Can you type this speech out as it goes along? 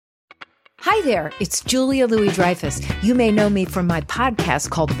Hi there, it's Julia Louis-Dreyfus. You may know me from my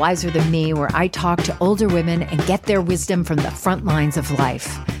podcast called Wiser Than Me, where I talk to older women and get their wisdom from the front lines of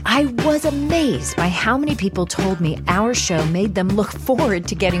life. I was amazed by how many people told me our show made them look forward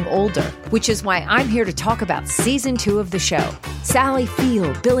to getting older, which is why I'm here to talk about season 2 of the show. Sally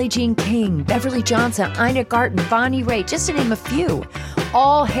Field, Billie Jean King, Beverly Johnson, Ina Garten, Bonnie Raitt, just to name a few.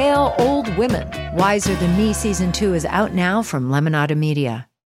 All hail old women. Wiser Than Me season 2 is out now from Lemonada Media.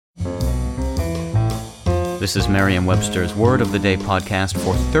 This is Merriam-Webster's Word of the Day podcast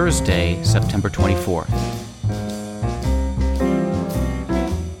for Thursday, September 24th.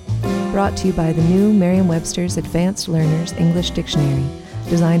 Brought to you by the new Merriam-Webster's Advanced Learners English Dictionary,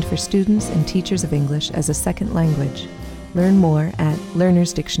 designed for students and teachers of English as a second language. Learn more at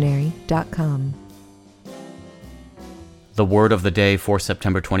learnersdictionary.com. The word of the day for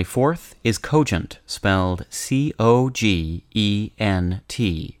September 24th is cogent, spelled C-O-G-E-N-T.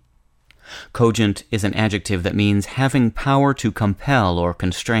 Cogent is an adjective that means having power to compel or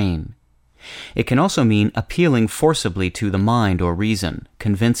constrain. It can also mean appealing forcibly to the mind or reason,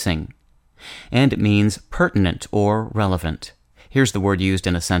 convincing. And it means pertinent or relevant. Here's the word used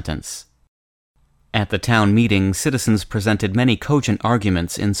in a sentence. At the town meeting, citizens presented many cogent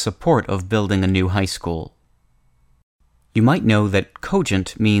arguments in support of building a new high school. You might know that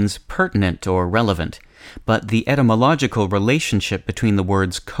cogent means pertinent or relevant, but the etymological relationship between the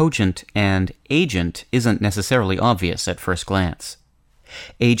words cogent and agent isn't necessarily obvious at first glance.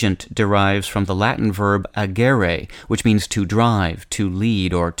 Agent derives from the Latin verb agere, which means to drive, to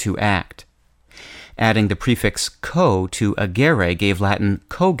lead, or to act. Adding the prefix co to agere gave Latin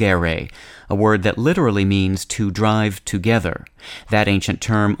cogere, a word that literally means to drive together. That ancient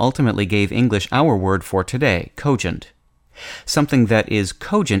term ultimately gave English our word for today, cogent. Something that is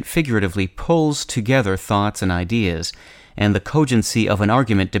cogent figuratively pulls together thoughts and ideas, and the cogency of an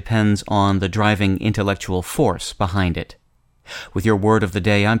argument depends on the driving intellectual force behind it. With your word of the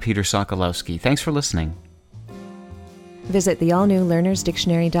day, I'm Peter Sokolowski. Thanks for listening. Visit the all-new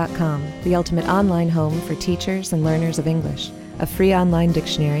learnersdictionary.com, the ultimate online home for teachers and learners of English. A free online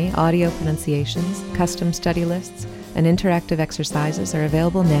dictionary, audio pronunciations, custom study lists, and interactive exercises are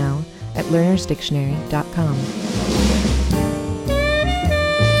available now at learnersdictionary.com.